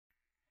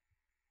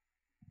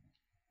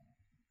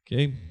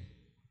Okay.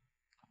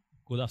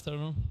 Good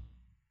afternoon.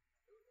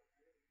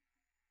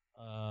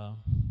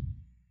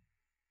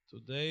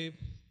 Today,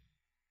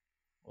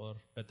 or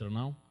better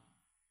now,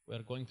 we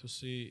are going to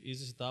see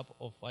easy setup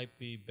of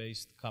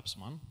IP-based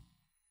CAPsMAN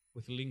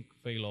with link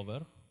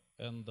failover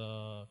and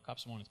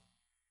CAPsMAN.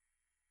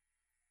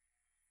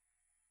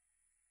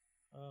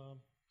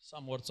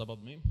 Some words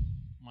about me.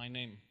 My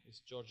name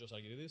is Georgios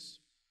Argyrides.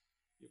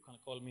 You can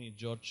call me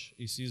George,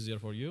 it's easier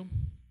for you.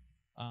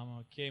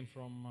 I came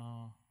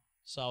from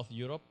South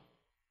Europe.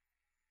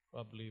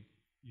 Probably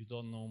you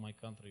don't know my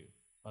country,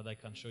 but I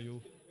can show you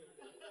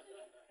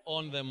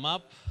on the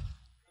map.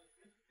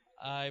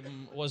 I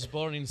was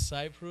born in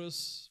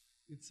Cyprus.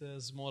 It's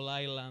a small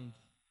island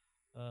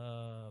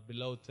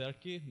below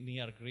Turkey,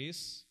 near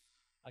Greece.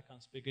 I can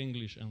speak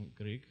English and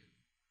Greek.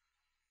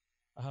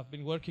 I have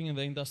been working in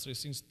the industry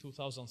since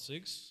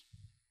 2006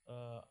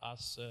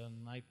 as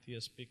an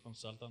ITSP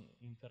consultant,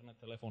 Internet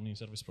Telephony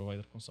Service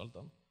Provider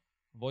consultant,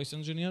 voice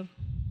engineer,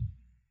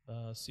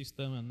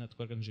 system and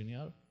network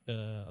engineer,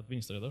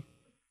 administrator,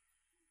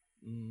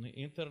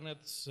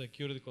 internet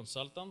security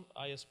consultant,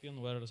 ISP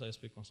and wireless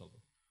ISP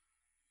consultant.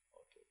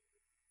 Okay.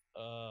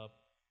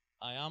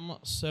 I am a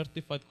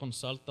certified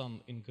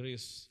consultant in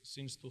Greece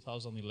since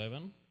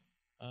 2011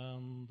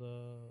 and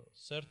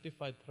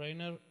certified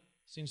trainer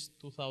since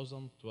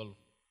 2012.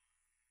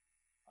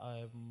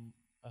 I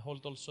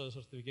hold also a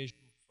certification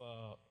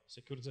of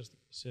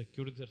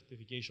security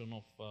certification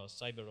of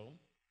CyberOwn,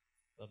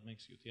 that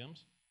makes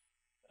UTMs,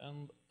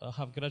 and I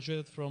have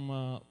graduated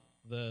from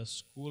the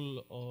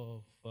School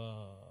of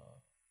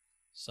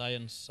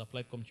Science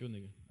Applied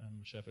Computing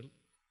in Sheffield.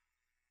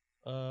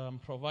 I'm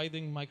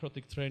providing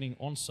MikroTik training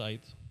on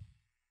site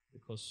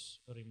because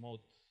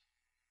remote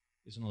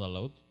is not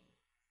allowed.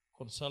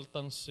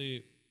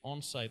 Consultancy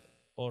on site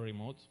or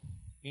remote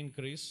in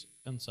Greece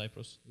and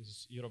Cyprus, this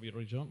is European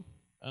region,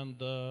 and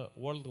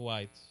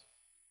worldwide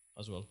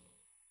as well.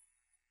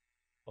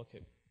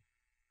 Okay,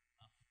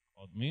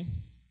 about me.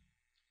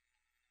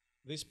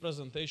 This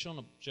presentation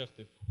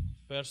objective,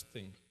 first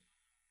thing,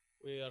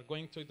 we are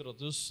going to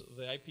introduce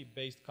the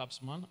IP-based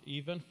CAPsMAN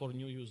even for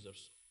new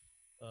users.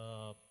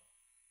 There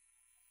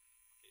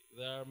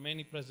are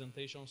many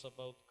presentations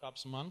about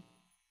CAPsMAN,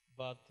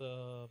 but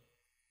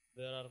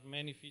there are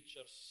many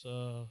features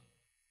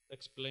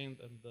explained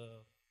and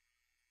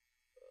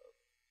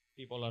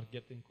people are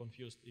getting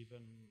confused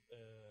even,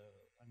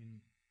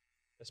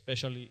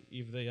 especially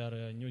if they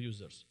are new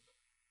users.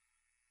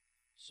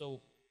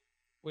 So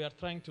we are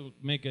trying to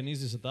make an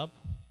easy setup.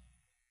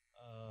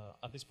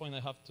 At this point I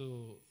have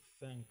to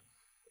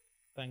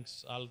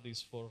thanks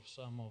Aldis for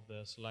some of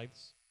the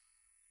slides.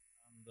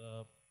 And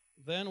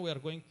then we are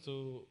going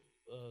to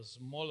a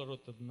small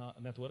routed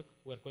network.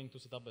 We are going to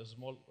set up a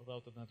small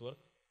routed network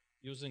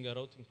using a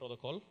routing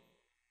protocol.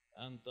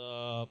 And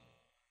the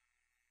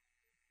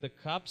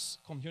CAPs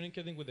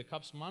communicating with the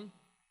CAPsMAN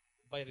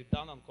by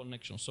redundant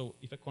connection. So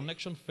if a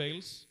connection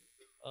fails,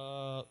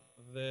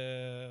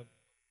 the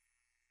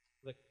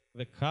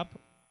CAP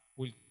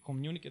will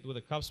communicate with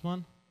the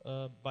CAPsMAN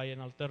by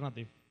an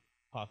alternative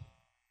path,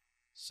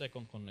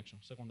 secondary connection.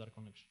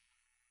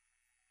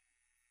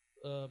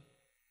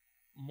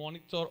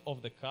 Monitor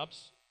of the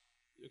CAPs,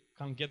 you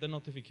can get a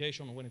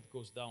notification when it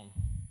goes down.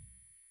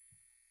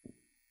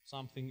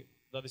 Something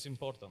that is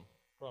important.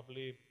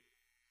 Probably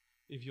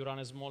if you run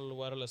a small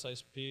wireless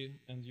ISP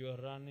and you are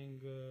running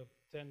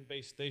 10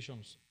 base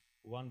stations,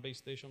 one base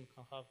station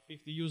can have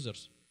 50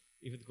 users.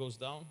 If it goes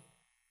down,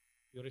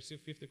 you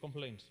receive 50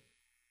 complaints.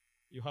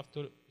 You have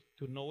to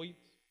know it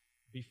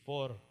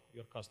before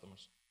your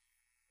customers,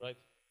 right?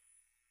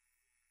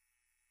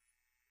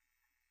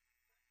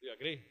 Do you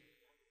agree?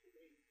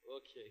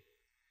 Okay.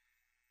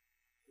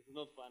 It's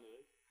not funny,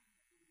 right?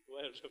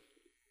 Well,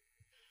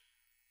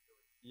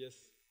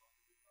 yes.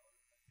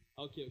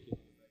 Okay.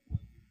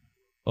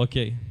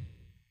 Okay.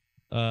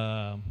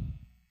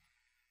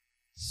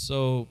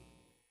 So,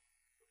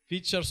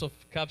 features of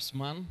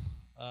CAPsMAN,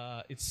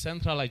 it's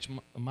centralized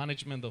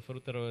management of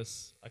router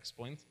OS access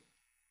points.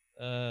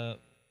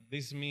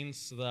 This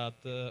means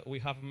that we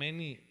have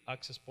many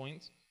access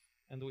points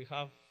and we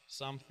have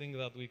something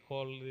that we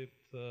call it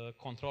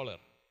controller.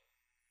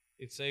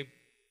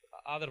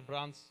 Other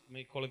brands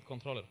may call it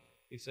controller.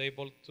 It's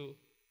able to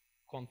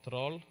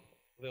control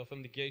the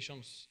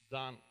authentications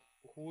done.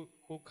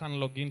 Who can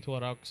log into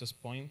our access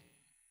point,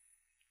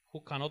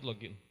 who cannot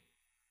log in.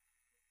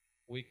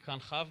 We can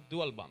have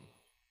dual band,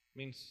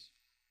 means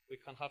we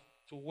can have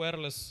two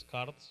wireless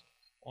cards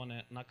on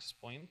an access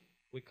point.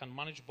 We can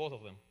manage both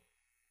of them.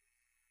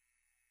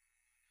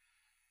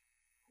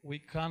 We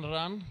can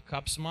run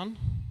CAPsMAN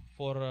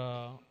for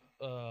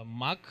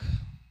MAC,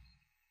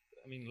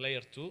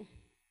 layer 2,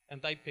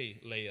 and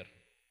IP layer.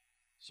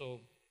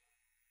 So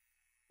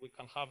we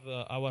can have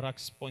our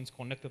access points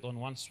connected on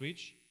one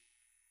switch,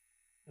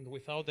 and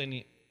without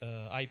any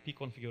IP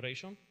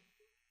configuration,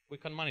 we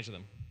can manage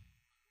them.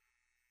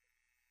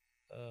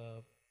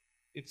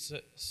 It's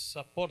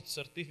support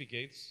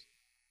certificates,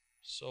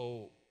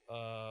 so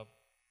the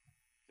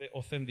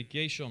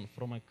authentication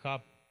from a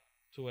CAP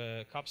to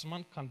a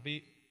CAPsMAN can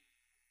be,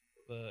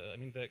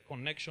 the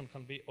connection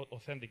can be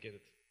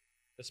authenticated,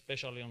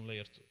 especially on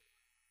layer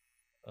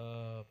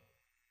 2.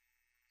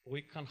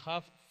 We can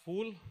have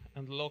full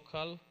and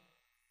local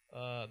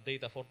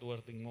data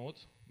forwarding mode,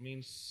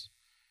 means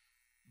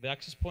the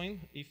access point,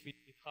 if it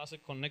has a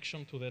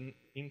connection to the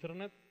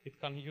internet, it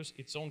can use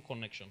its own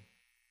connection.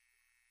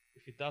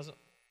 If it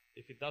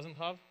doesn't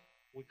have,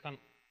 we can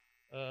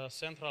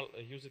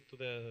use it to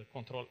the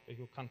control.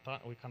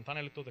 We can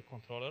tunnel it to the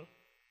controller.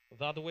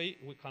 That way,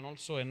 we can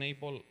also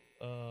enable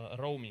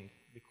roaming,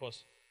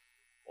 because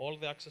all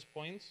the access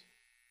points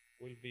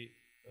will be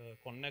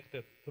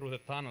connected through the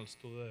tunnels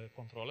to the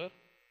controller.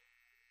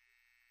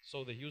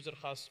 So the user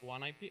has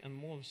one IP and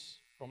moves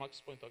from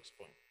access point to access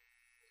point.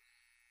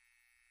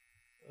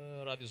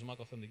 Radius MAC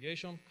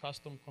authentication,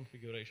 custom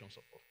configuration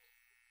support.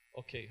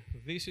 Okay,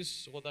 this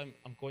is what I'm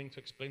going to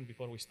explain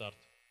before we start.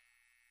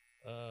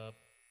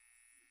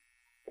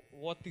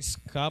 What is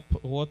CAP?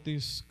 What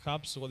is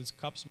CAPS? What is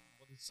CAPsMAN?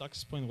 What is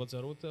access point? What's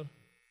a router?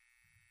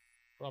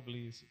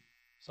 Probably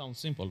sounds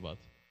simple, but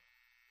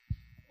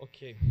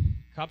okay.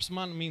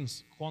 CAPsMAN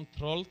means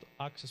Controlled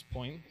Access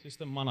Point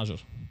System Manager.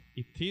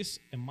 It is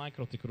a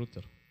MikroTik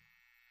router.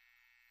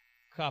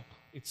 CAP,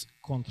 it's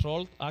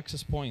Controlled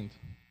Access Point.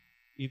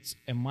 It's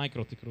a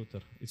MikroTik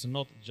router. It's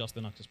not just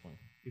an access point.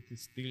 It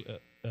is still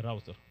a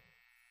router.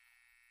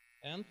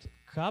 And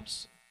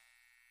CAPs,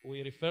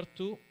 we refer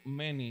to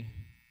many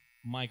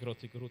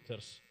MikroTik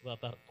routers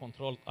that are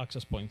controlled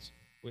access points.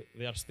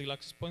 They are still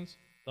access points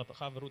that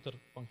have router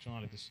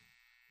functionalities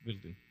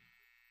built in.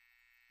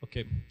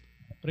 Okay,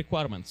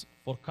 requirements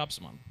for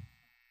CAPsMAN.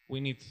 We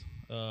need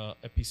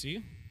a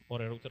PC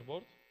or a router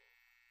board,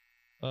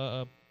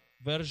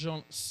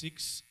 version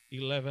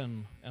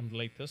 6.11 and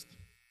latest.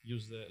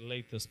 Use the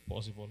latest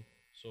possible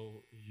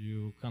so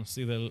you can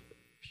see the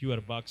fewer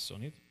bugs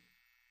on it.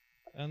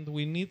 And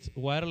we need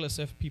wireless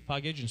FP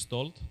package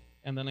installed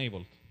and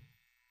enabled.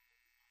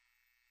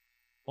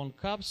 On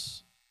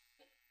CAPs,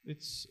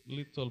 it's a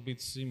little bit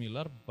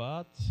similar,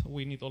 but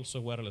we need also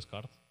a wireless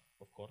card,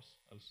 of course,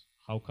 else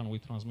how can we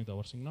transmit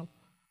our signal?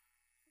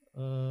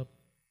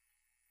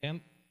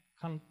 And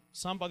can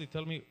somebody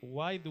tell me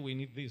why do we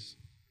need this?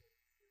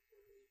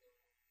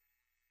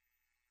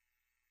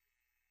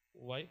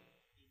 Why?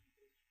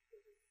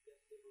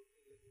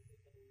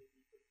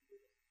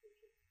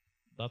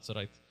 That's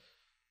right.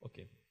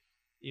 Okay.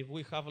 If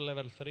we have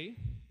level 3,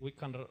 we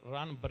can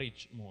run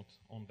bridge mode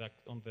on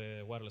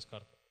the wireless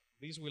card.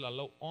 This will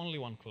allow only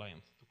one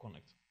client to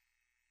connect.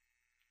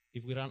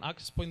 If we run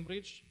access point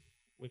bridge,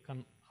 we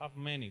can have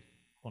many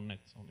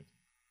connects on it.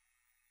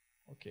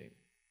 Okay.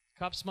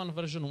 CAPsMAN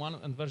version 1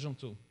 and version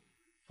 2.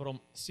 From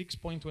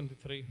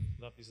 6.23,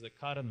 that is the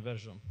current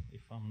version,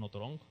 if I'm not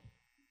wrong,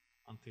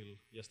 until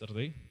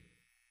yesterday.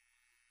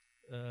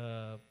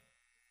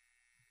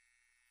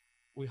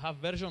 We have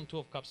version 2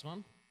 of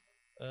CAPsMAN.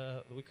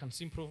 We can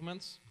see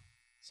improvements,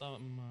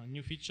 some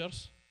new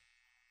features,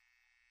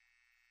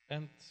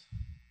 and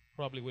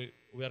probably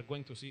we are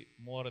going to see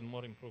more and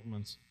more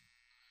improvements.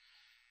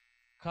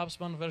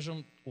 CAPsMAN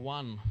version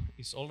 1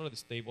 is already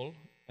stable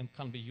and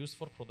can be used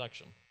for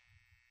production.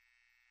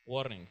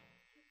 Warning,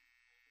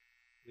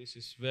 this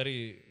is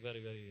very,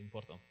 very, very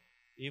important.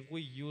 If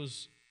we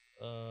use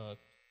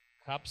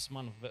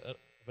CAPsMAN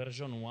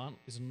version 1,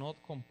 is not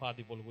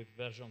compatible with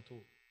version 2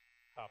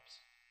 CAPs,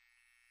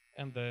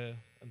 and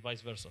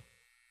vice versa.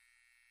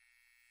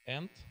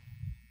 And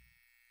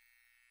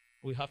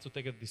we have to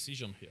take a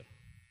decision here.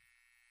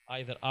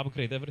 Either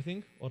upgrade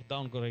everything or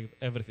downgrade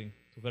everything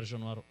to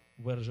version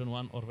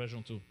 1 or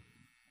version 2.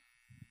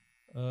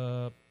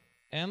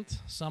 And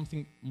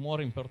something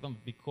more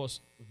important, because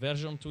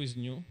version 2 is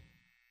new,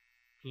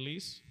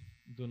 please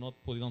do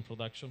not put it on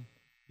production.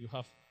 You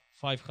have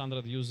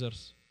 500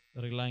 users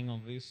relying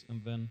on this,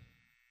 and then,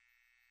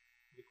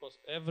 because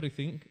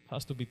everything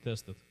has to be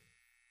tested.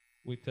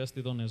 We test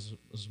it on a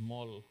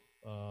small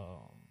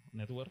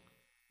network,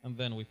 and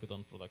then we put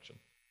on production.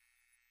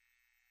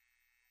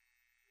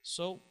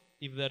 So,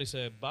 if there is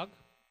a bug,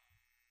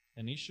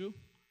 an issue,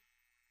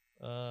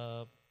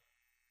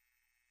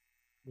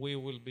 we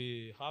will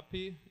be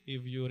happy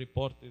if you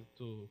report it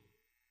to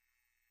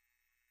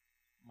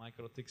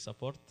MikroTik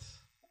support,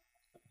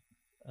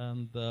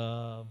 and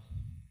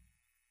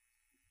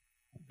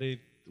they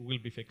will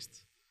be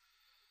fixed.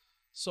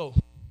 So,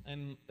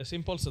 and a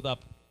simple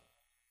setup.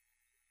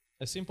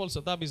 A simple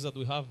setup is that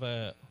we have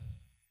a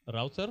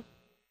router.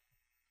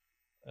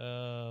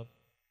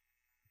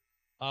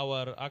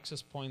 Our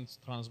access points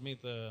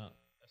transmit a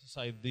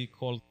SSID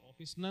called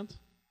OfficeNet.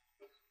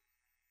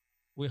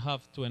 We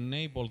have to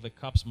enable the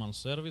CAPsMAN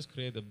service,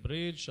 create a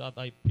bridge, add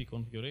IP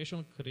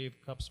configuration,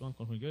 create CAPsMAN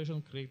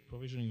configuration, create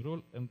provisioning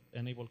rule, and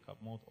enable CAP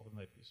mode of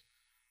the IPs.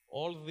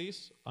 All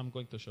this I'm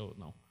going to show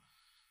now.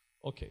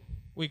 Okay,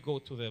 we go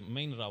to the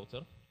main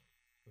router,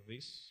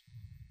 this,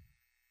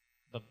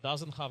 that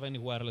doesn't have any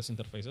wireless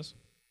interfaces.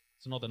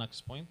 It's not an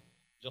access point,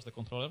 just a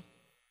controller.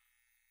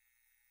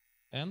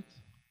 And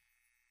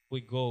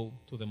we go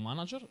to the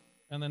manager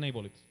and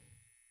enable it.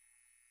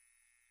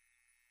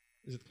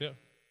 Is it clear?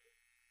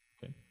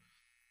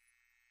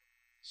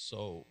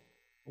 So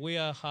we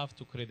have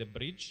to create a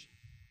bridge.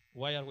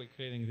 Why are we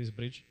creating this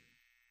bridge?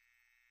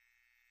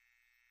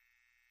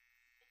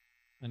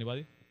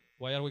 Anybody?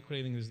 Why are we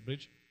creating this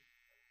bridge?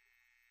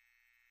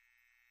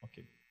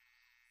 Okay.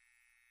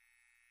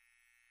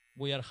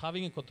 We are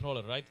having a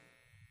controller, right?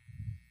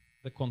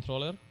 The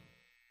controller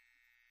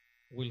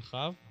will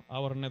have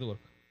our network,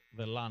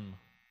 the LAN,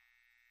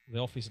 the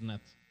office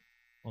net,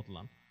 not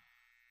LAN.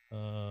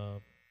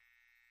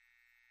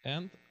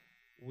 And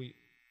we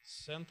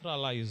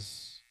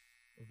centralize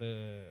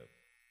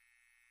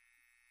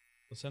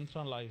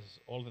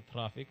all the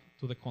traffic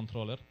to the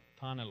controller,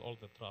 tunnel all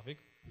the traffic,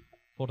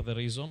 for the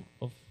reason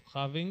of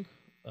having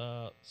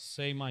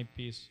same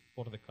IPs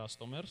for the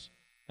customers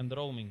and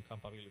roaming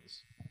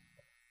capabilities.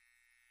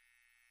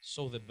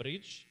 So the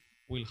bridge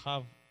will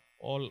have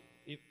all,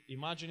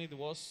 imagine it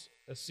was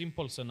a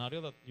simple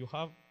scenario that you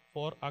have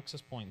 4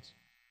 access points.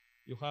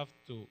 You have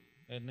to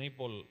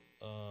enable,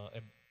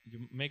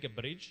 you make a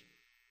bridge,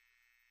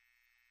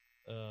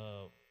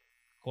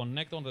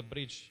 connect on the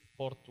bridge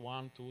port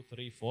 1, 2,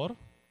 3, 4,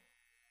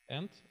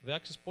 and the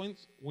access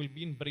points will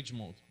be in bridge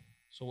mode.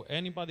 So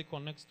anybody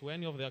connects to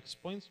any of the access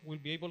points will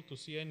be able to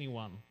see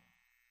anyone.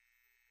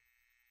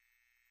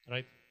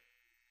 Right?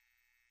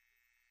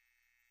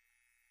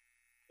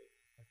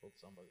 I thought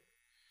somebody.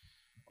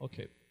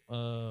 Okay.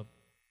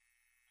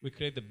 We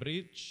create the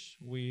bridge,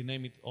 we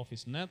name it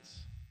Office Net.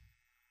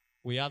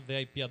 We add the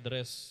IP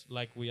address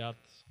like we add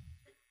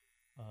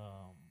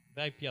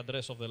the IP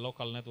address of the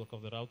local network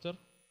of the router.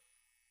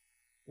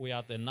 We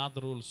add a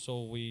NAT rule,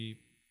 so we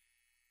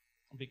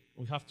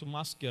have to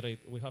masquerade,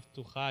 we have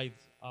to hide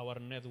our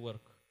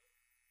network,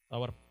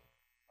 our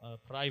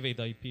private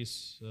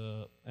IPs,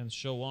 and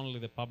show only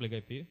the public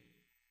IP,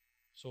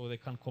 so they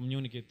can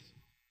communicate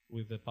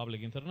with the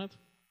public internet,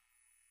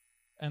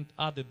 and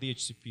add a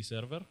DHCP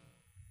server.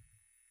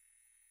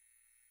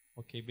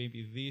 Okay,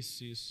 maybe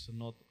this is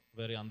not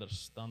very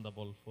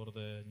understandable for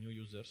the new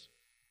users.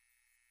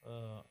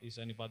 Does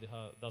anybody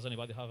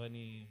have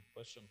any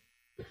question?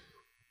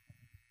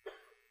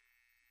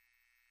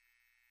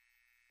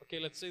 Okay,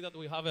 let's say that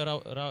we have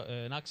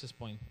an access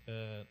point,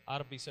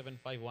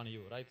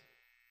 RB751U, right?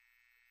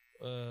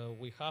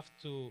 We have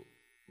to,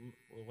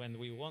 when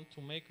we want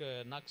to make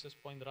an access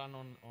point run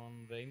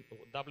on the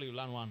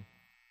WLAN 1,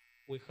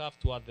 we have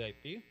to add the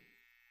IP,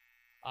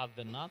 add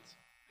the NAT,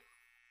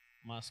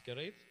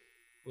 masquerade.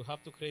 We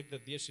have to create the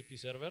DHCP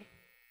server,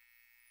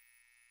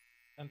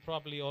 and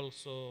probably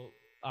also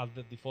add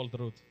the default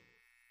route,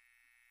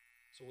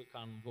 so we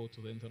can go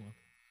to the internet.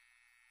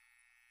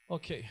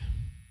 Okay.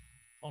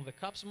 On the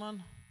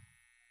CAPsMAN,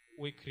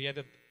 we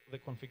created the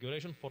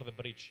configuration for the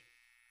bridge.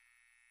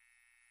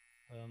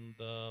 And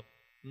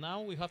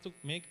now we have to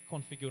make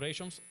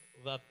configurations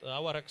that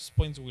our access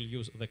points will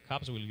use, the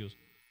CAPs will use.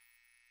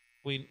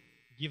 We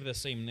give the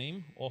same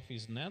name,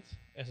 Office Net,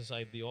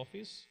 SSID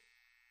Office.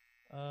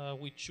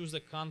 We choose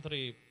the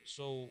country,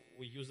 so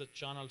we use the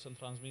channels and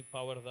transmit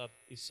power that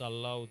is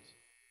allowed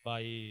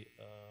by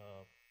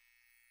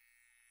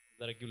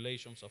the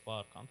regulations of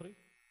our country.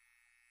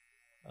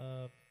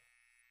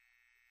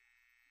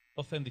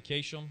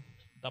 Authentication,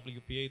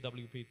 WPA,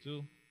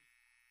 WPA2.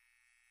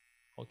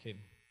 Okay.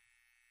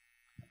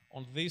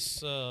 On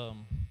this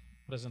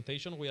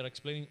presentation, we are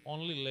explaining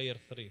only layer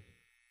 3.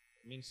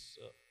 It means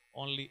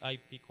only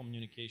IP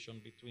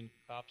communication between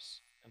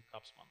CAPs and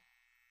CAPsMAN.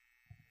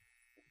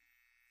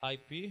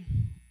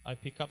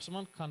 IP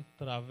CAPsMAN can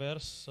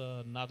traverse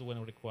NAT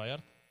when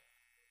required,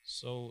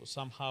 so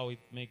somehow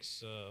it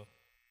makes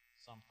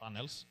some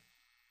tunnels.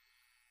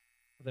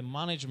 The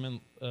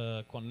management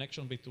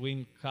connection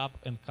between CAP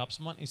and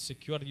CAPsMAN is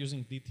secured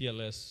using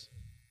DTLS,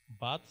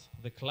 but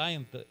the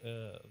client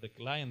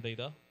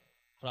data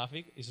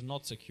traffic is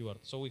not secured.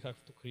 So we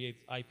have to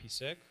create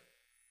IPsec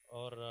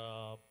or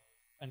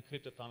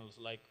encrypted tunnels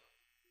like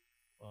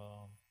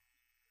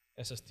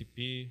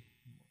SSTP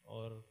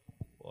or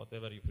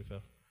whatever you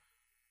prefer.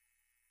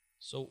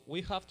 So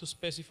we have to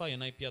specify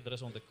an IP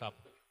address on the CAP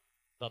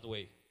that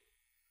way.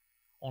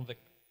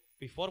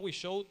 Before we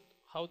showed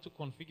how to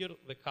configure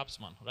the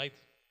CAPsMAN, right?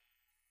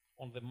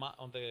 On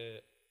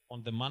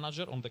the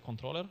manager, on the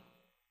controller,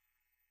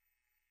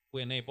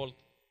 we enabled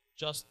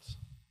just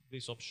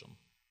this option.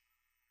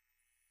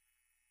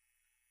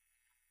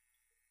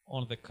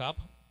 On the CAP,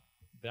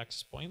 the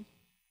access point,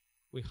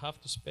 we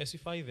have to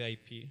specify the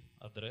IP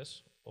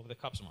address of the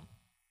CAPsMAN.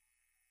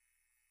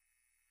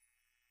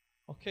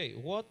 Okay,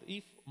 what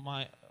if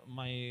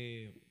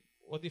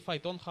what if I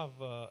don't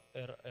have a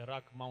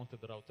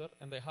rack-mounted router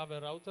and I have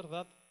a router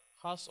that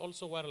has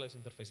also wireless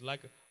interface,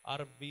 like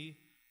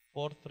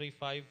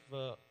RB435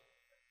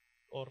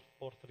 or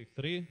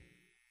 433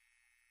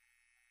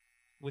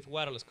 with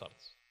wireless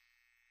cards?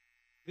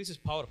 This is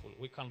powerful.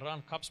 We can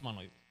run CAPsMAN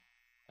on it,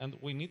 and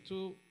we need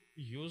to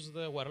use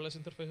the wireless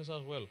interfaces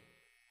as well.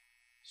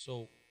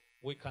 So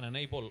we can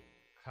enable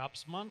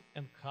CAPsMAN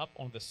and CAP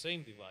on the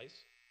same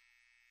device,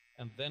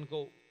 and then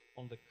go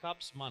on the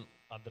CAPsMAN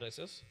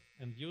addresses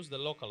and use the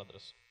local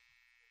address.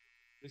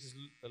 This is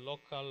the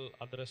local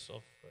address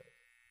of.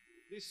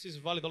 This is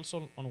valid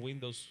also on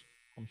Windows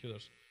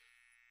computers.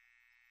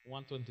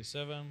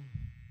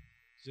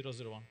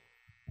 127.0.0.1.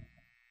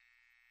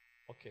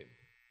 Okay.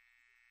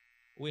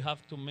 We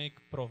have to make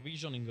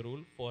provisioning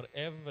rule for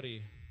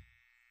every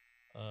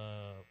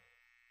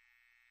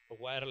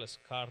wireless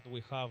card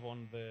we have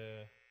on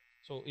the.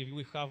 So if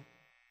we have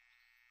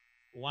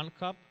one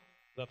CAP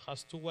that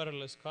has two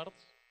wireless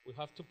cards, we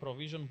have to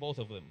provision both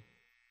of them,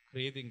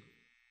 creating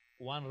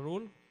one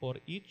rule for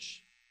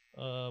each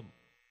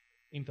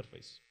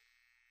interface.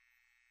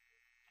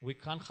 We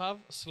can have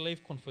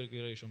slave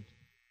configuration.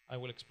 I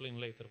will explain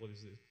later what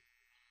is this.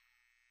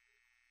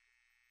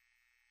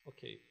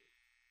 Okay,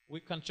 we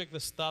can check the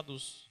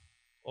status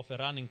of a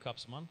running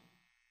CAPsMAN.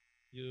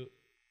 You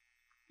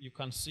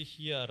can see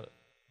here,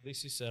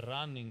 this is a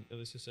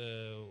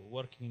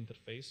working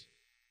interface,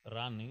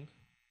 running.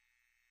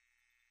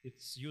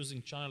 It's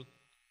using channel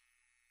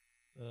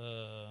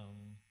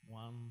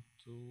 1,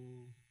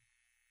 2,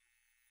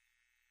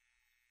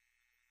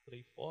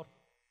 3, 4.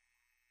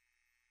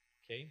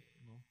 Okay,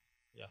 no,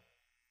 yeah,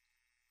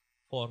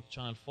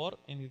 channel 4,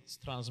 and it's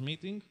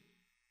transmitting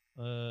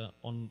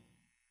on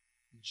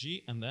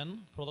G and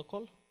N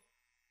protocol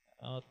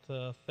at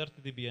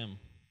 30 dBm,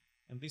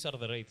 and these are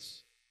the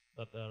rates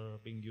that are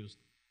being used.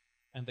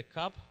 And the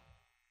CAP,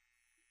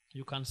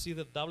 you can see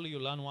that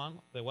WLAN 1,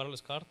 the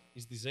wireless card,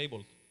 is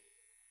disabled,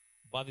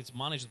 but it's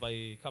managed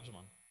by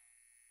CAPsMAN.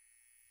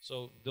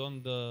 So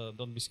don't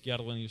be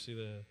scared when you see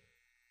the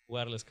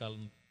wireless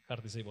card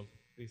disabled.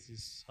 This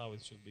is how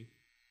it should be.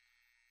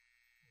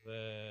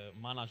 The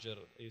manager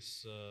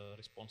is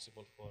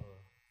responsible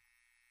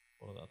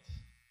for that.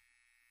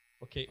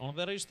 Okay, on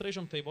the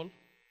registration table,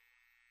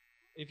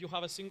 if you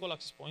have a single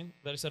access point,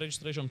 there is a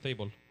registration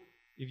table.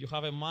 If you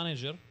have a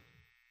manager,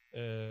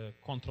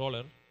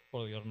 controller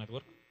for your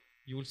network,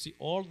 you will see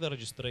all the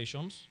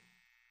registrations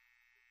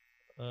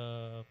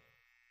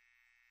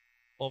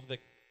of the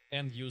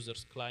end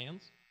user's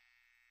clients.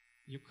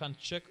 You can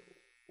check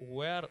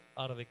where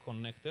are they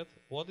connected,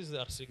 what is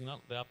their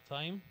signal, the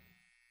uptime,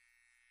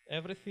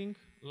 everything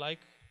like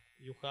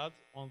you had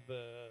on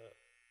the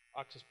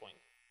access point.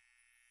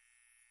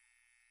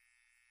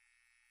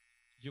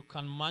 You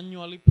can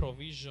manually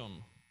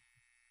provision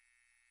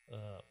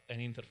an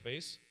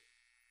interface,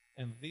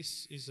 and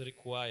this is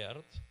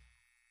required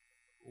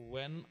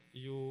when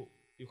you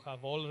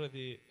have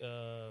already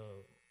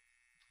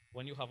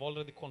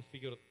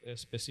configured a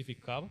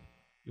specific CAP.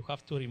 You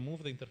have to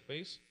remove the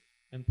interface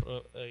and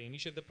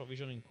initiate the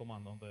provisioning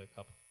command on the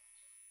CAP.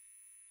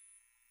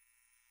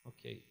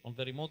 Okay, on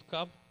the remote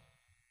CAP,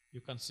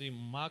 you can see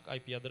MAC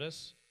IP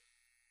address.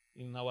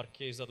 In our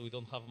case that we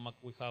don't have MAC,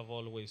 we have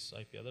always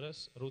IP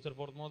address, router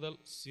board model,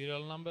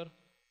 serial number,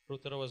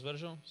 router OS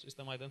version,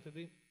 system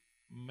identity,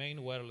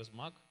 main wireless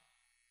MAC,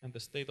 and the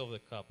state of the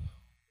CAP.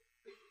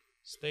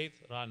 State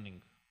running.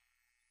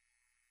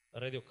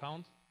 Radio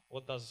count.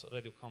 What does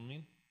radio count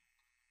mean?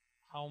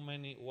 How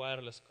many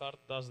wireless cards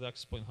does the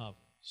access point have?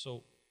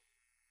 So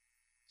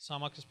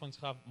some access points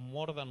have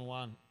more than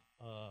one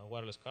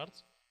wireless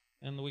cards,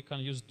 and we can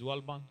use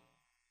dual band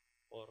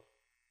or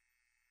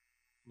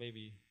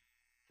maybe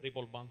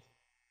triple band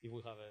if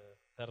we have a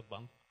third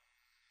band.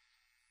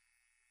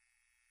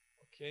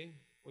 Okay,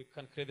 we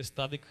can create a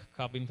static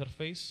CAP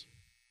interface.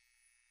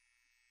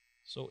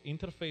 So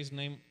interface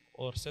name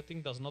or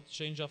setting does not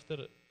change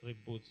after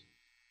reboot.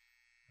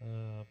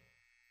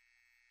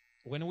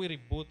 When we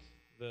reboot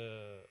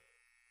the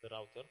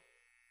router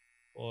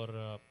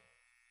or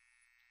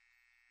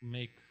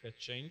make a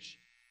change,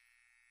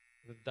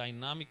 the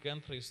dynamic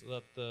entries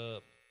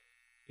that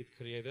it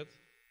created,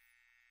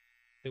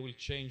 they will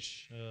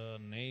change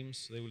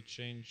names, they will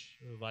change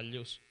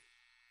values.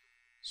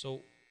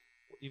 So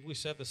if we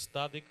set a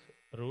static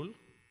rule,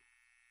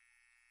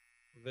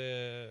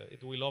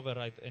 it will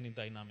override any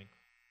dynamic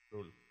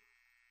rule.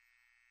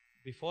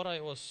 Before I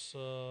was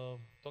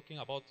talking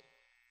about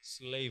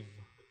slave.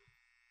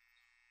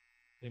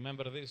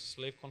 Remember this,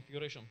 slave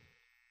configuration?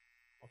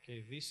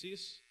 Okay, this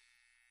is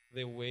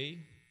the way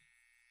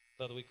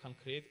that we can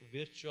create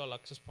virtual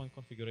access point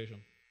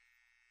configuration.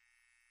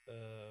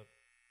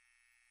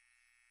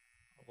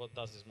 What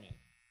does this mean?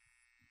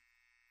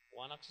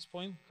 One access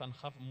point can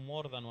have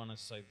more than one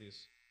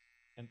SSIDs,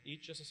 and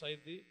each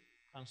SSID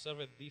can serve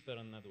a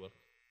different network.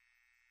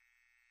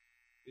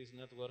 This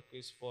network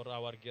is for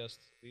our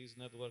guests. This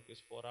network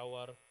is for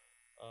our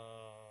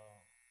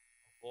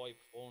VoIP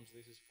phones.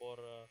 This is for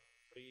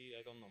free,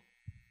 I don't know.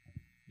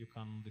 You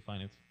can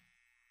define it.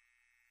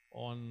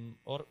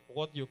 Or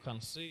what you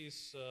can see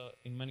is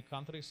in many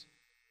countries,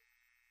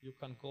 you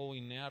can go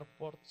in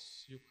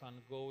airports, you can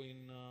go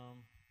in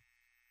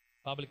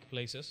public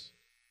places.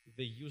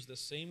 They use the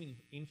same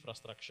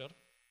infrastructure,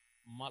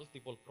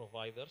 multiple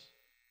providers.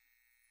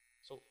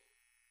 So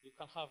you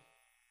can have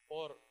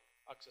 4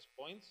 access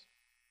points,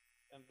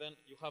 and then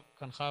you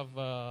can have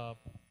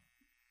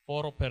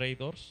 4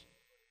 operators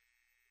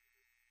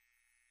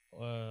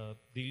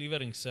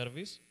delivering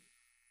service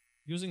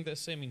using the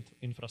same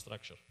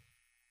infrastructure.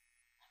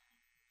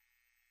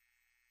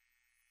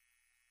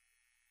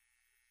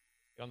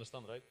 You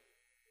understand, right?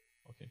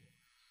 Okay.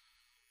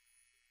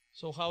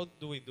 So how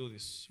do we do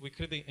this? We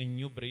create a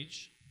new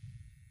bridge.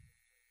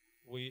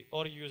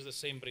 Or use the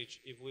same bridge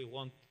if we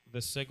want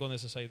the second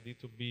SSID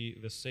to be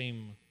the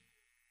same.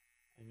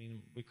 I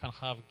mean, we can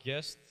have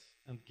guest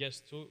and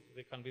guest 2,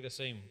 they can be the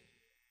same,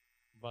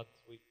 but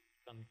we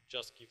can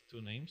just give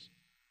 2 names.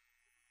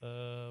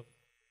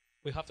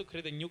 We have to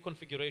create a new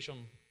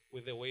configuration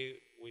with the way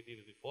we did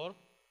it before,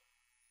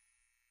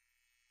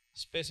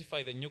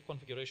 specify the new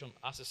configuration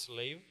as a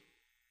slave,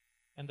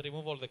 and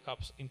remove all the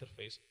CAPS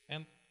interface,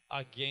 and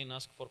again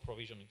ask for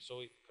provisioning, so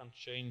it can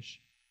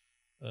change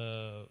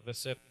the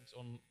settings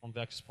on the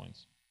access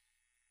points.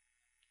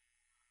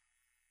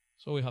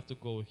 So we have to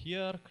go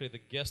here, create a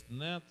guest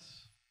net,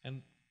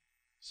 and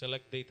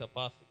select data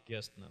path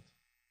guest net.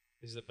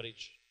 This is the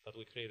bridge that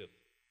we created,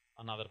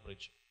 another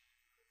bridge.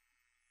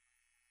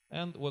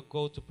 And we'll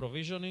go to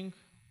provisioning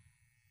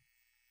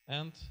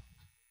and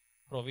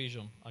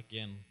provision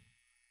again.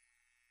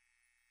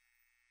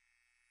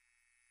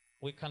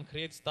 We can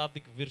create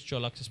static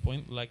virtual access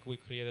point like we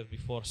created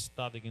before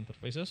static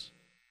interfaces,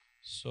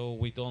 so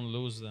we don't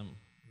lose them,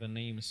 the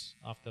names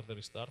after the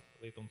restart,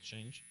 they don't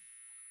change.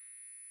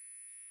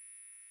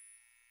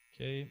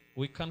 Okay,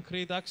 we can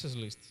create access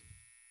lists.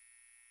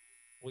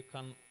 We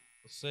can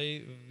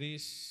say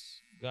this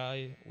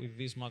guy with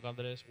this MAC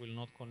address will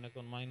not connect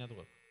on my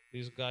network.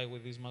 This guy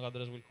with this MAC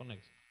address will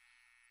connect.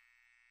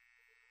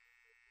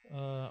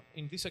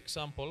 In this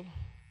example,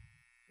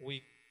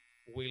 we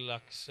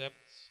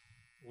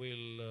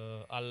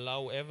will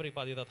allow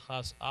everybody that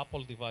has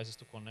Apple devices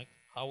to connect.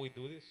 How we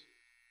do this?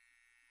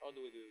 How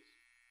do we do this?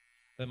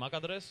 The MAC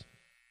address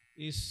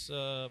is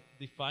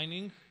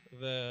defining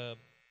the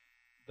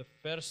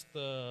first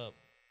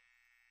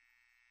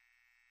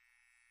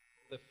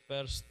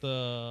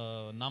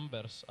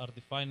numbers are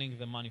defining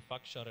the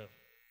manufacturer,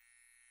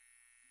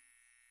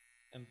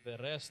 and the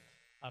rest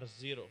are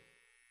 0,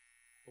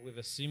 with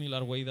a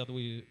similar way that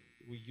we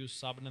use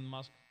subnet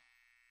mask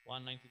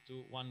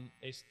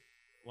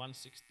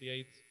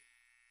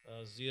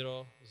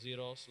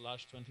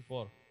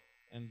 192.168.0.0/24,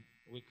 and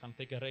we can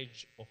take a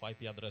range of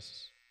IP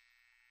addresses.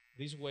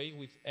 This way,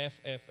 with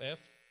FFF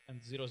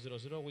and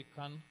 000, we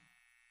can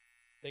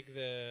take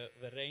the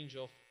range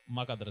of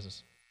MAC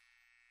addresses.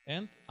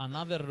 And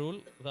another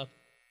rule that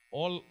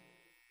all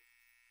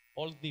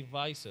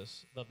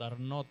devices that are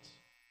not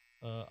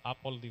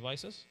Apple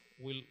devices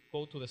will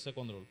go to the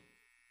second rule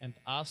and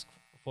ask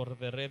for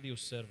the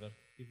Radius server.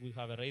 If we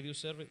have a Radius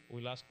server,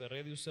 we'll ask the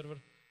Radius server,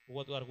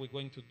 what are we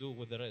going to do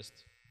with the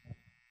rest?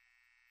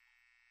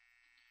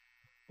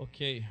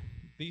 Okay,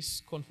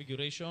 this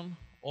configuration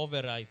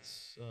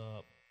overrides.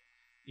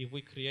 If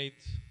we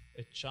create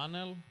a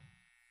channel,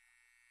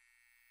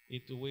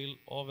 it will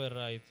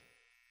override.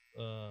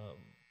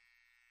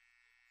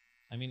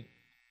 I mean,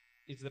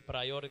 it's the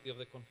priority of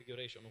the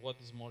configuration. What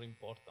is more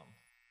important?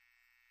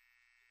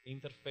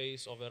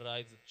 Interface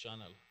overrides the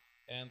channel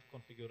and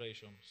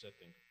configuration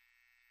setting.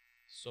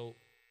 So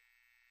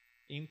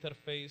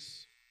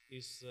interface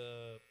is,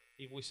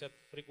 if we set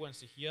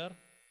frequency here,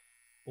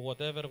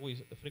 whatever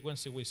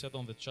frequency we set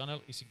on the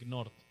channel is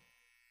ignored.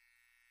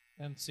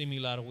 And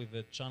similar with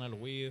the channel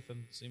width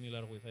and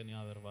similar with any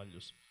other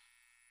values.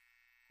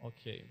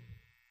 Okay,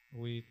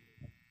 we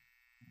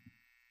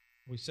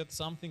said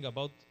something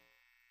about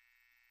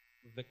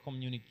the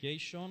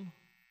communication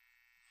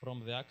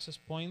from the access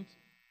point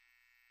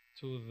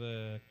to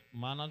the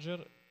manager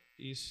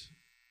is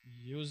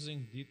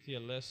using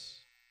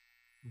DTLS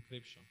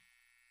encryption.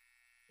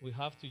 We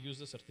have to use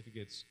the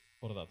certificates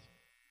for that.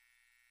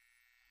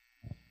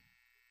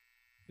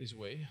 This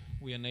way,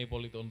 we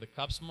enable it on the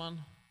CAPsMAN,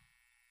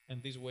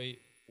 and this way,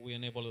 we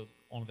enable it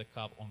on the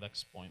CAP on the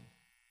access point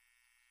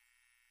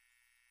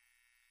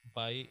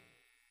by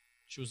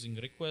choosing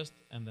request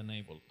and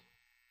enabled.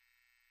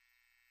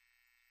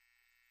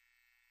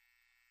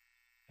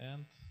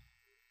 And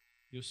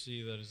you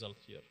see the result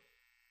here.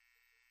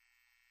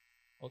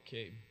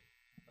 Okay,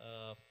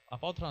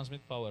 about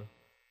transmit power,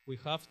 we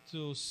have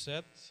to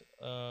set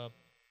the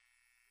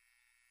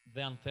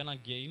antenna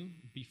gain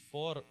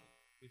before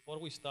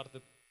we start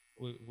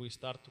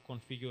to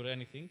configure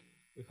anything.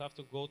 We have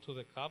to go to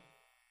the CAP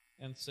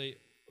and say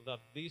that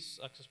this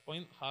access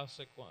point has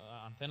an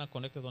antenna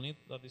connected on it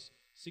that is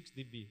 6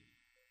 dB.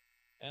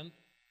 And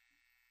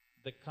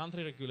the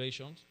country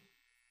regulations,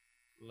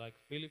 like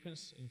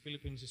Philippines, in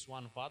Philippines is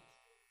 1 watt,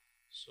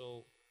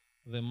 so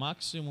the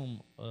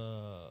maximum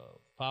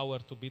power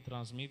to be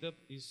transmitted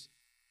is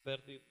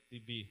 30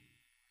 dB.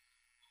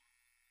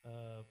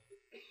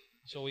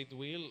 So it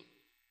will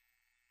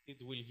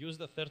use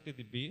the 30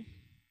 dB.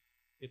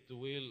 It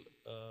will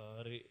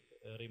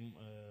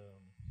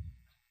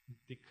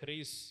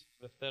decrease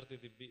the 30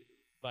 dB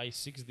by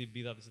 6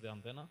 dB, that is the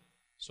antenna.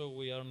 So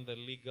we earn the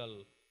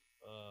legal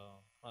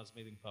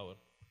transmitting power.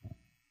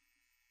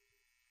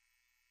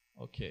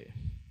 Okay,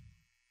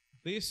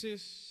 this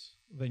is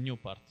the new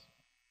part.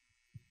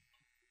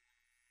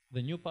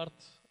 The new part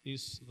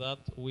is that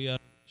we are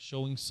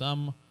showing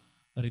some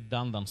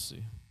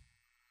redundancy.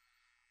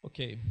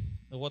 Okay,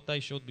 what I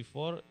showed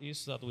before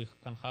is that we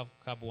can have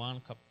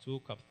CAP1,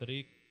 CAP2,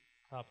 CAP3,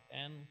 cap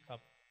n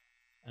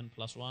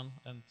plus 1,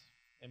 and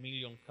a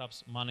million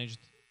caps managed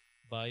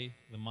by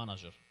the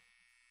manager.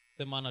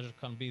 The manager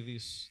can be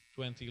this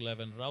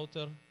 2011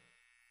 router,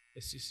 a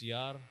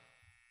CCR,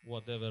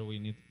 whatever we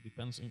need,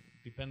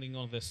 depending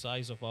on the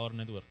size of our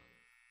network.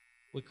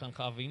 We can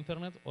have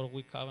internet, or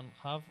we can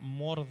have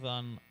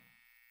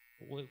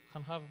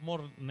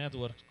more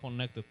networks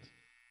connected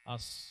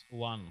as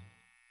one.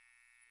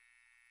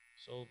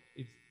 So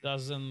it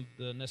doesn't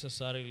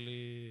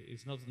necessarily,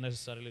 it's not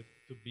necessarily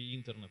to be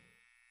internet.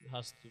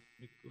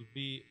 It could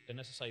be an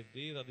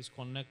SSID that is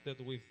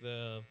connected with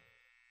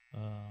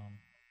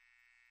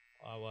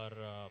our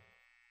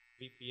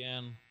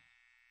VPN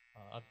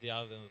at the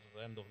other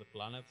end of the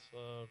planet,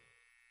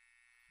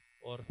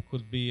 or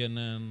could be a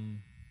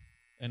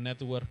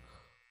network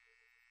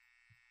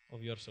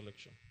of your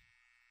selection.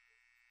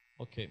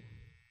 Okay,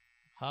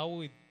 how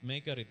we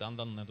make a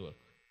redundant network?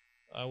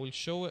 I will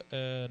show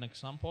an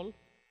example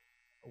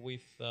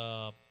with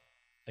a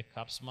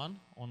CAPsMAN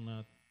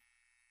on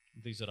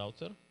this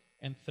router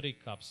and 3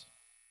 caps,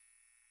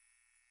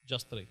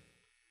 just 3.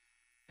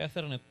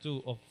 Ethernet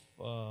 2 of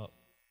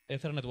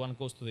Ethernet 1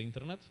 goes to the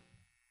internet,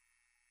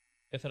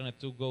 Ethernet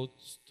 2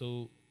 goes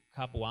to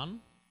cap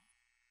 1,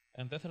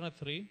 and Ethernet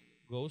 3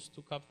 goes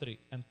to cap 3,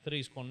 and 3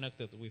 is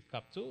connected with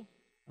cap 2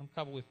 and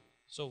cap with,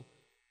 so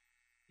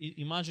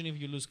imagine if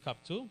you lose cap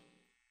 2,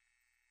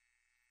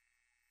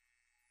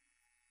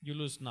 you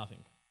lose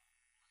nothing.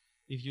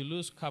 If you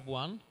lose cap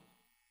 1,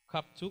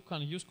 cap 2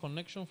 can use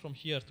connection from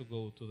here to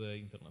go to the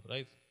internet,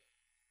 right?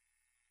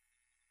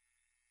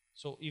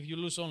 So if you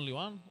lose only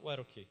one, we're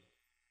okay.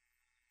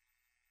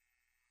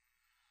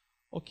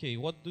 Okay,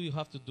 what do you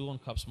have to do on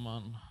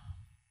CAPsMAN,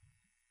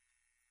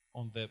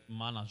 on the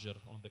manager,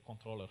 on the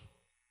controller?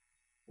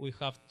 We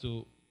have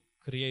to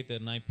create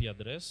an IP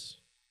address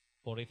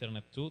for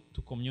Ethernet 2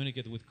 to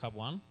communicate with cap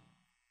 1.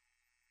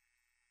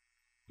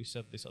 We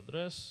set this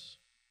address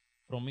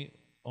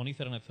on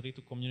Ethernet 3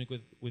 to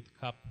communicate with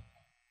cap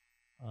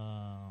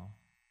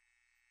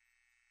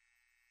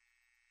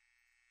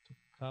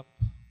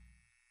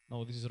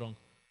no, this is wrong.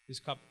 This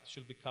cap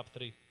should be cap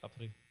 3.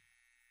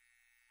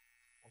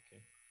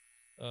 Okay.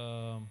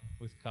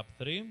 With cap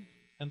 3,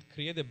 and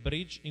create a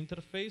bridge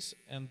interface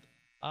and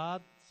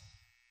add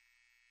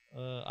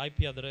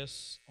IP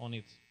address on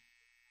it.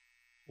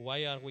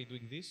 Why are we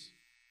doing this?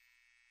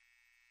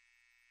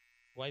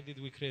 Why did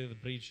we create the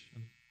bridge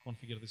and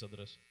configure this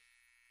address?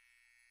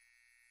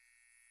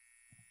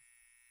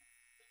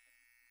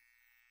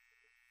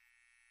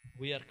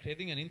 We are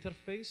creating an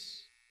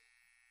interface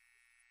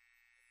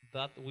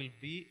that will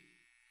be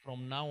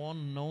from now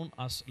on known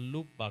as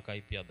loopback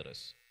IP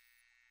address.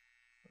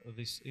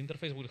 This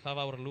interface will have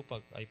our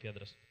loopback IP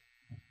address.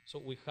 So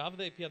we have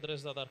the IP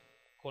address that are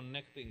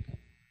connecting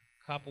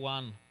cap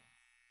 1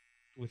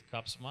 with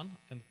CAPsMAN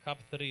and cap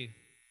 3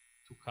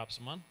 to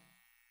CAPsMAN,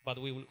 but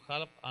we will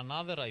have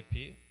another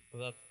IP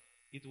that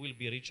it will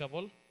be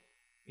reachable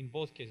in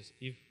both cases.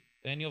 If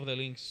any of the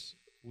links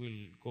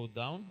will go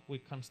down, we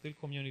can still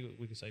communicate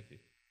with this IP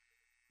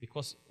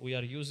because we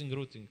are using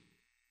routing.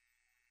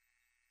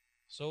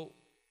 So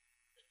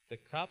the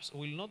caps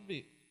will not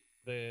be,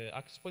 the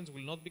access points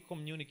will not be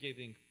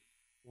communicating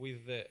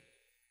with the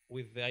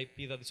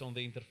IP that is on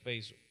the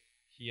interface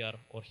here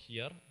or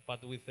here,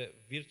 but with a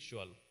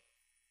virtual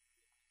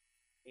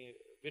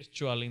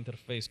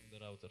interface of the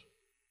router.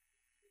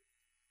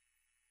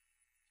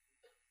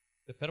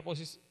 The purpose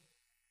is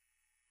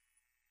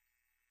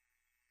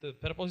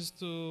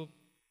to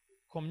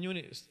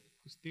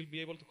still be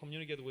able to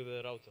communicate with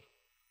the router.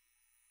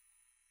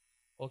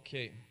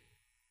 Okay.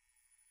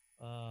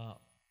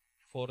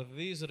 For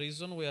this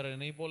reason, we are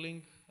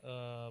enabling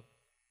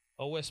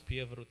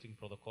OSPF routing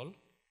protocol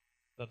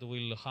that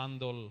will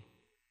handle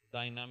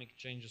dynamic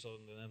changes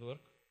on the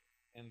network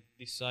and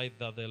decide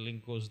that the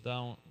link goes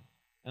down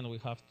and we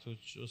have to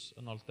choose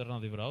an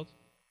alternative route.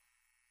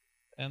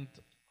 And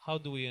how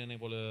do we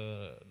enable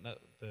the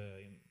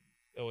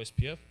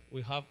OSPF?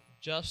 We have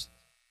just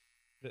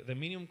the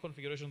minimum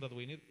configuration that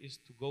we need is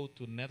to go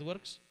to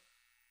networks.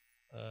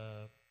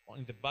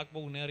 In the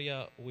backbone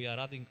area, we are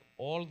adding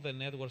all the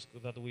networks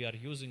that we are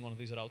using on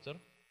this router.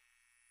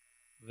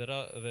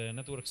 The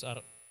networks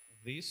are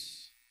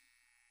this,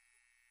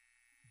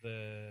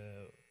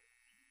 the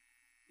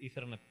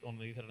Ethernet on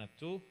the Ethernet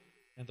 2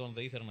 and on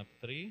the Ethernet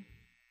 3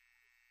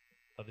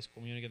 that is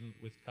communicating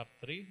with cap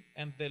 3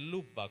 and the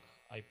loopback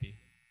IP.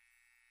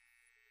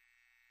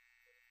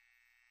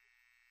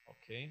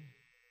 Okay.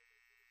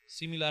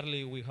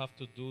 Similarly, we have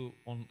to do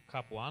on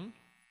cap 1,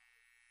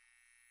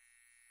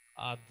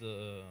 add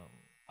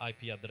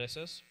IP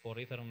addresses for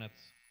Ethernet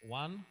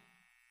 1.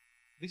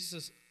 This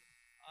is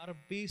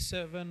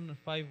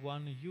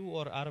RB751U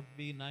or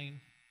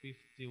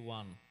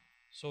RB951.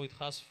 So it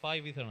has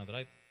 5 Ethernet,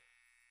 right?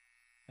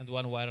 And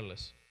 1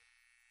 wireless.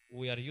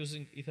 We are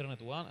using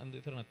Ethernet 1 and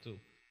Ethernet 2.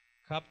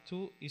 Cap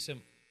 2 is a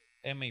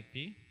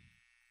MAP,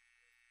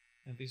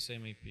 and this is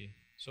MAP.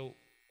 So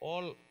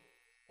all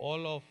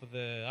of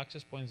the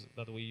access points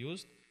that we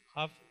used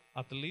have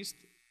at least,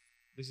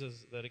 this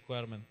is the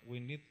requirement, we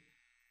need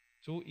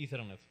to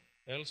Ethernet.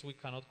 Else we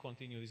cannot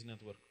continue this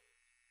network.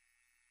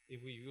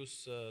 If we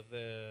use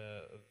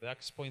the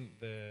access point,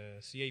 the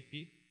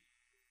CAP,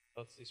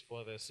 that is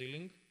for the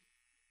ceiling,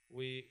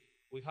 we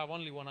have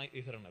only one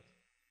Ethernet.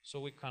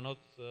 So we cannot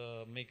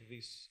make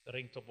this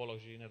ring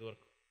topology network.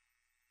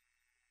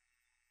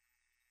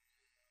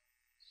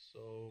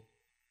 So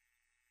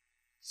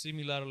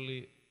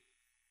similarly,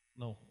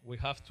 no, we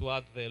have to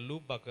add the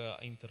loopback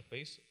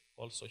interface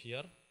also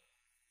here.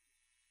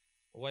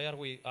 Why are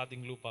we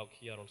adding loopback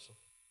here also?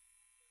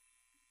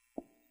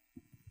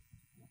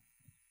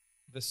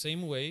 The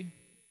same way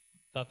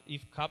that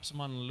if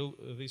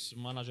CAPsMAN, this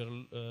manager,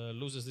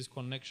 loses this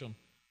connection,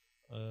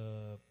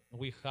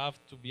 we have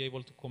to be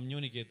able to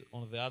communicate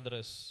on the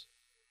address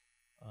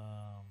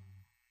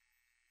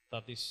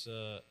that is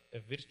a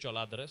virtual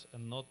address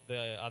and not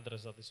the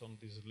address that is on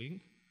this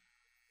link.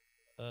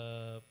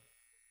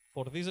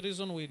 For this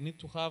reason, we need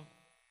to have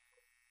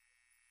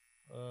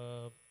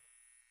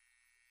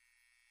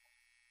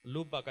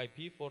loopback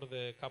IP for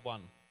the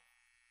CAP1.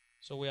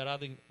 So we are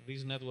adding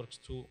these networks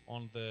too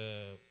on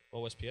the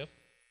OSPF,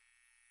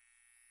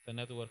 the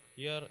network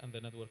here and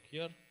the network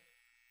here,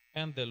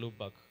 and the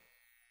loopback.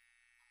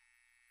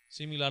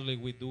 Similarly,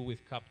 we do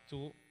with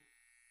CAP2.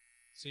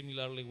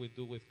 Similarly, we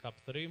do with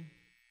CAP3.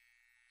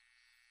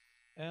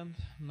 And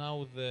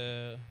now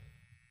the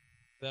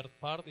third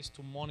part is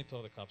to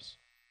monitor the CAPs.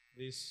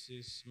 This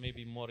is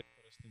maybe more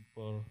interesting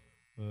for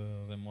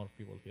the more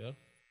people here,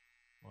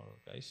 more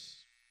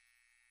guys.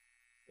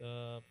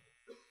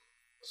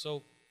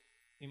 So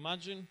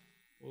imagine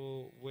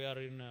we are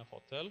in a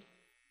hotel,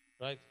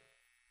 right?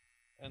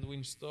 And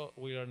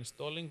we are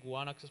installing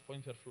one access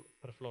point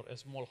per floor, a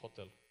small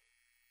hotel.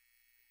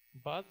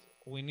 But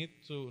we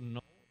need to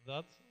know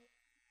that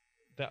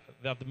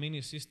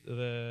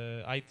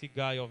the IT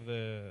guy of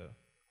the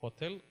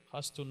hotel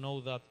has to know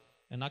that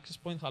an access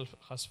point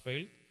has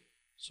failed,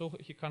 so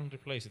he can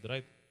replace it,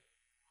 right?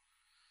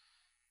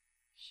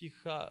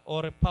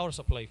 Or a power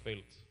supply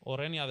failed,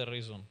 or any other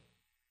reason.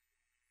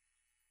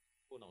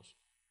 Who knows?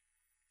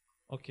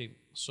 Okay,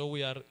 so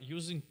we are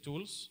using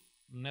tools.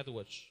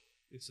 NetWatch,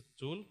 it's a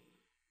tool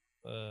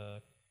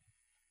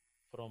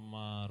from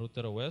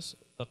RouterOS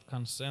that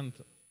can send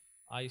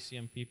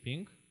ICMP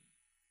ping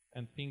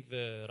and ping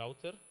the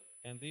router,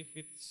 and if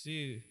it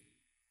sees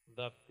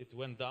that it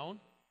went down,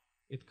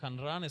 it can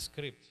run a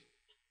script.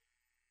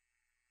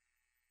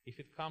 If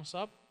it comes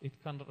up,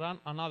 it can run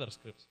another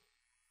script.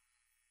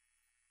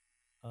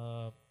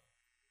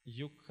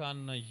 You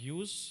can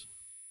use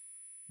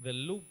the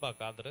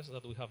loopback address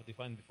that we have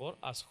defined before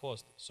as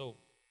host. So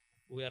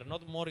we are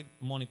not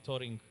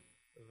monitoring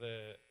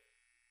the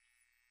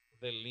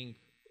link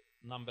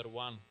number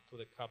 1 to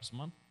the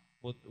CAPsMAN,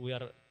 but we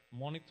are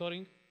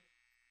monitoring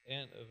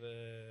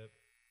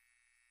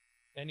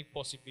any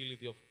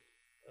possibility of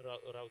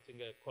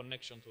routing a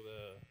connection to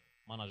the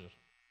manager.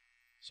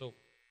 So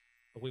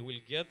we will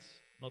get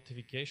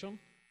notification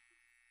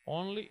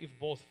only if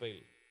both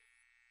fail.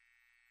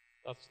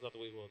 That's what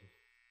we want.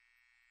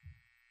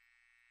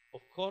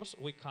 Of course,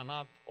 we can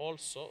add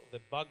also the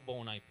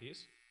backbone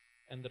IPs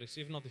and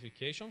receive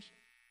notifications.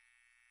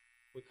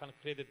 We can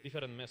create a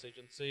different message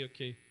and say,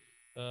 okay,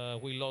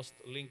 we lost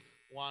link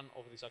 1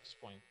 of this access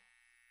point.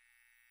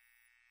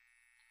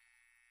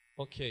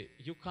 Okay,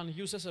 you can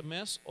use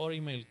SMS or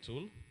email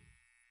tool.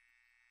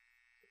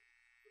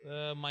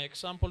 My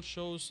example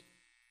shows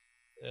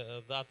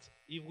that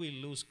if we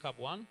lose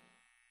CAP1,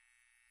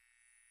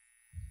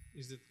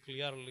 is it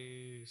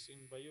clearly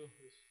seen by you?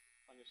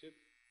 Can you see it?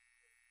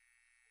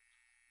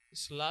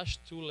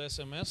 /tool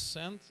SMS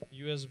send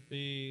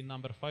USB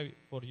number 5,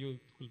 for you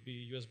it will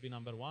be USB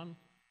number 1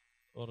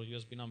 or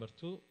USB number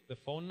 2, the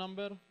phone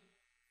number,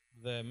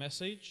 the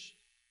message,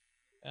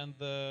 and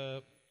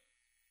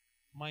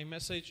my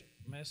message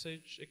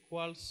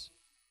equals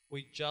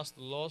we just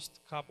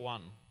lost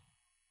CAP1.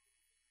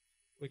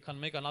 We can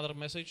make another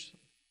message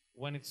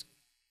when it's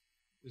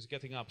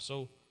getting up.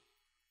 So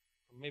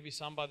maybe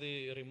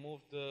somebody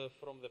removed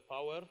from the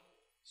power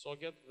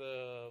socket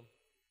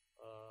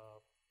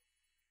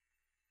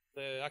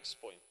the access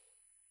point.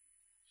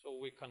 So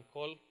we can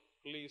call,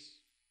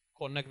 please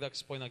connect the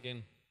access point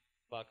again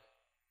back.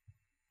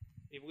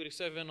 If we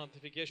receive a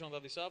notification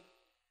that is up,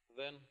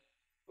 then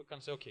we can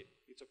say, okay,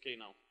 it's okay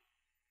now.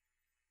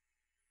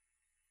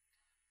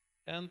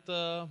 And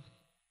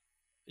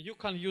you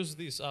can use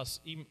this as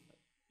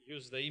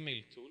use the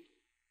email tool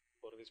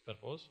for this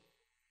purpose.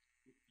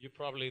 You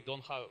probably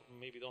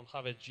maybe don't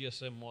have a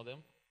GSM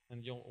modem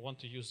and you want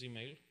to use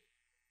email,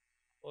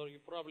 or you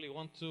probably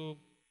want to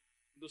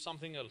do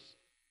something else.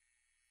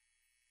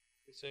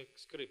 It's a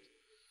script.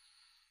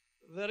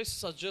 There is a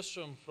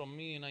suggestion from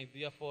me, an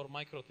idea for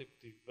MikroTik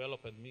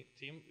development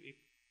team. It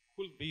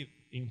could be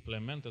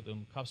implemented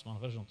in CAPsMAN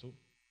version 2.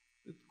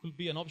 It could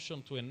be an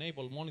option to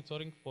enable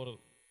monitoring for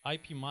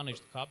IP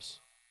managed CAPs,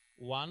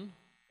 one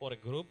for a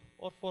group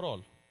or for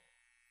all.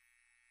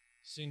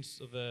 Since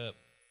the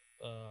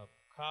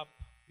CAP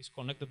is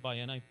connected by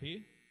an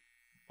IP,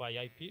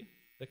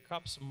 the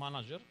CAPs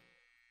manager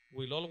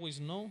we'll always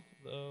know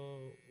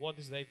what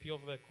is the IP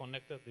of the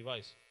connected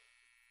device.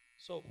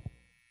 So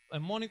a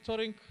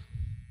monitoring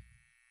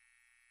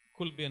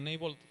could be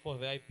enabled for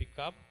the IP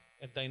cap.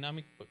 A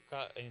dynamic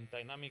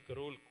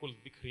rule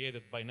could be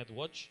created by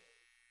NetWatch.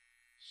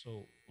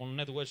 So on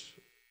NetWatch,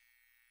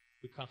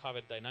 we can have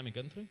a dynamic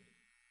entry.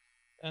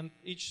 And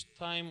each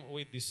time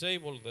we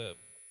disable the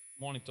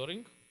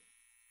monitoring,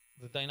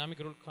 the dynamic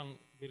rule can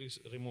be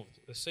removed.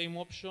 The same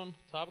option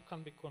tab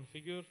can be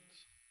configured,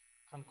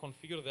 can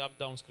configure the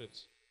up-down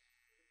scripts.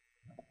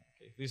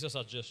 Okay, this is a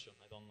suggestion.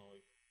 I don't know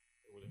if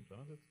we will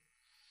implement it.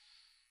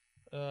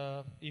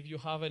 If you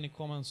have any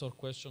comments or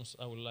questions,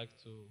 I would like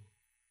to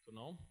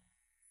know.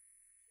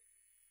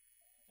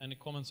 Any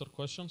comments or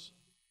questions?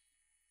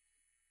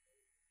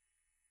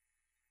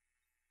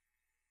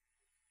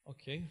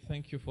 Okay,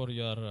 thank you for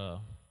your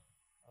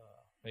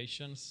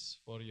patience,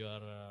 for your,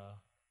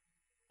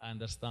 I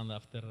understand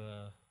after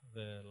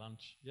the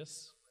lunch.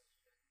 Yes?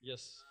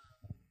 Yes.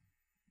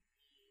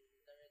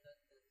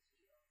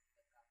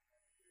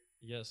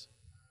 Yes.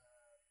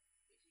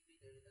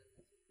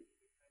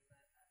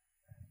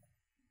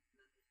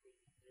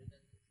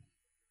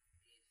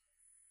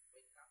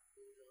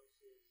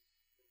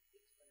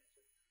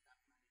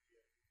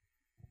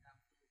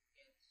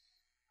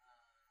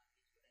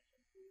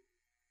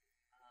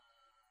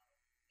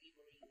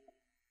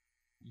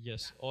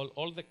 Yes,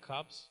 all the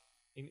CAPs,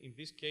 in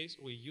this case,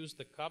 we use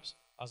the CAPs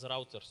as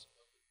routers.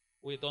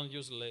 We don't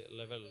use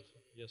level,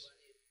 yes.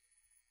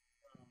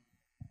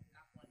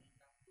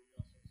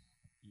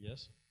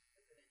 Yes.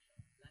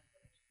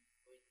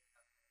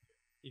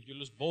 If you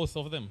lose both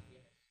of them. Yes.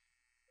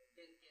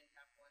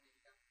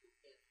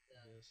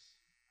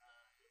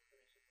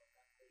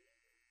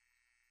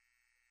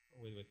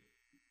 Wait.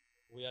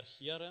 We are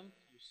here and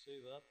you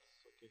say that,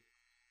 okay.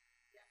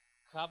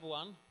 CAP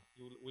 1,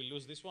 we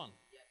lose this one.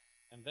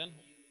 And then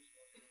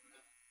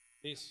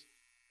this.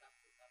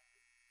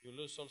 You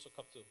lose also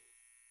CAP 2.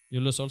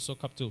 You lose also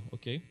CAP 2,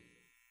 okay.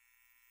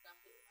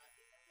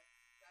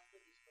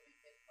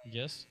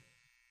 Yes.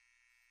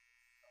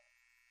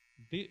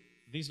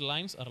 These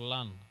lines are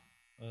LAN,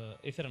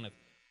 Ethernet.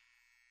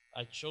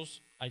 I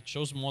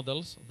chose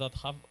models that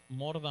have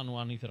more than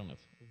one Ethernet.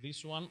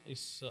 This one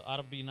is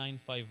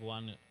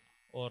RB951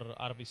 or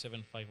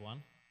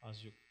RB751,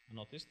 as you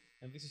noticed,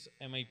 and this is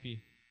MAP.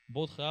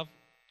 Both have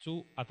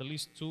at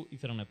least two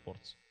Ethernet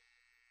ports.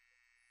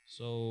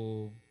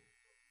 So,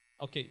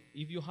 okay,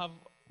 if you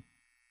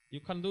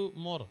can do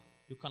more.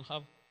 You can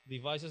have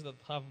devices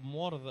that have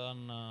more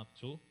than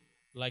two,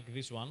 like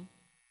this one,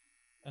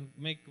 and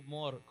make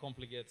more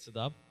complicated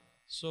setup.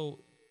 So,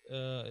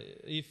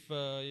 if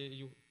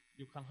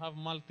you can have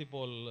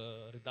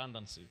multiple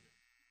redundancy.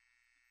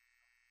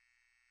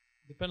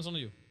 Depends on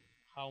you,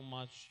 how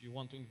much you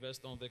want to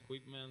invest on the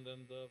equipment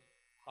and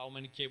how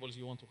many cables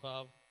you want to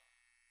have.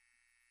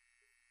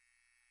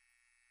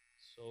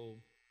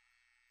 So,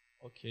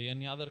 okay,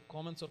 any other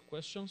comments or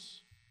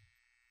questions?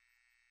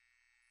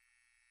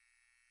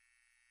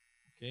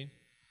 Okay,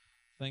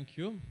 thank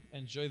you.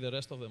 Enjoy the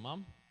rest of the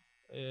month.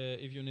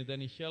 If you need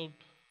any help,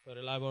 a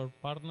reliable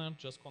partner,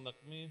 just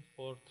contact me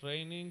for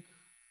training,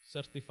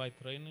 certified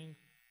training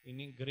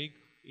in Greek,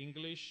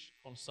 English,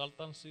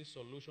 consultancy,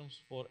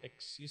 solutions for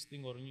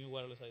existing or new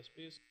wireless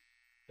ISPs,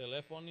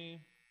 telephony,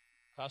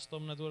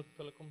 custom network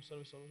telecom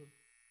service solution.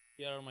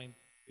 Here are my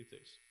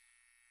details.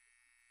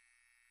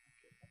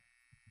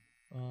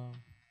 Okay.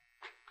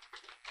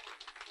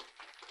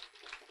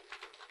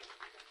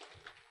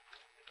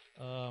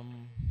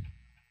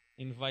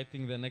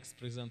 Inviting the next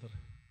presenter.